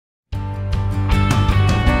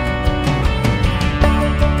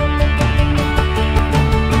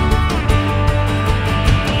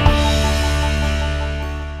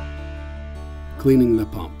Cleaning the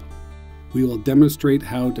pump. We will demonstrate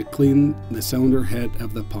how to clean the cylinder head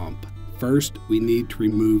of the pump. First, we need to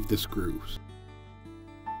remove the screws.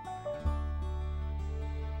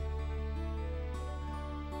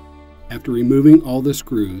 After removing all the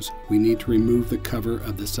screws, we need to remove the cover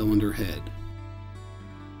of the cylinder head.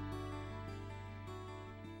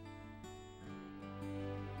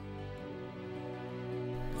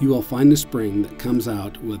 You will find a spring that comes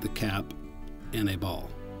out with a cap and a ball.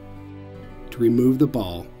 To remove the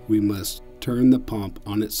ball, we must turn the pump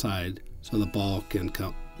on its side so the ball can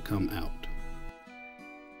come out.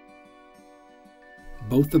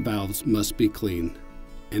 Both the valves must be clean,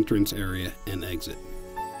 entrance area and exit.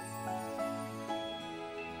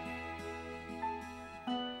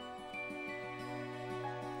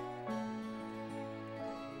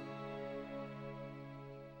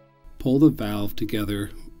 Pull the valve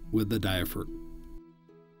together with the diaphragm.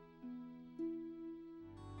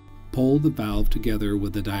 Pull the valve together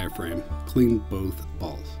with the diaphragm. Clean both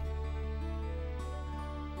balls.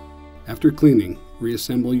 After cleaning,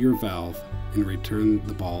 reassemble your valve and return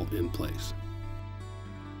the ball in place.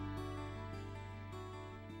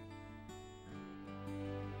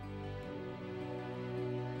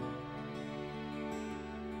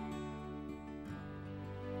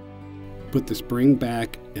 Put the spring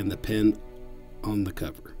back and the pin on the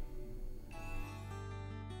cover.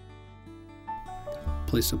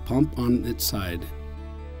 Place a pump on its side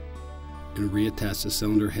and reattach the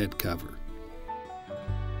cylinder head cover.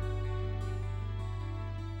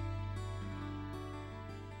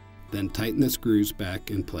 Then tighten the screws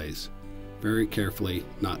back in place, very carefully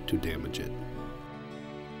not to damage it.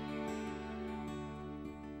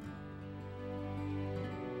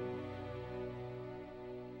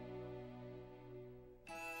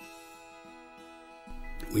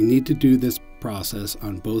 We need to do this process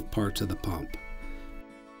on both parts of the pump.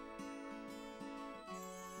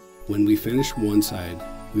 When we finish one side,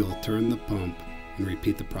 we will turn the pump and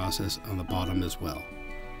repeat the process on the bottom as well.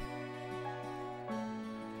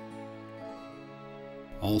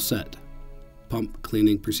 All set. Pump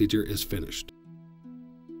cleaning procedure is finished.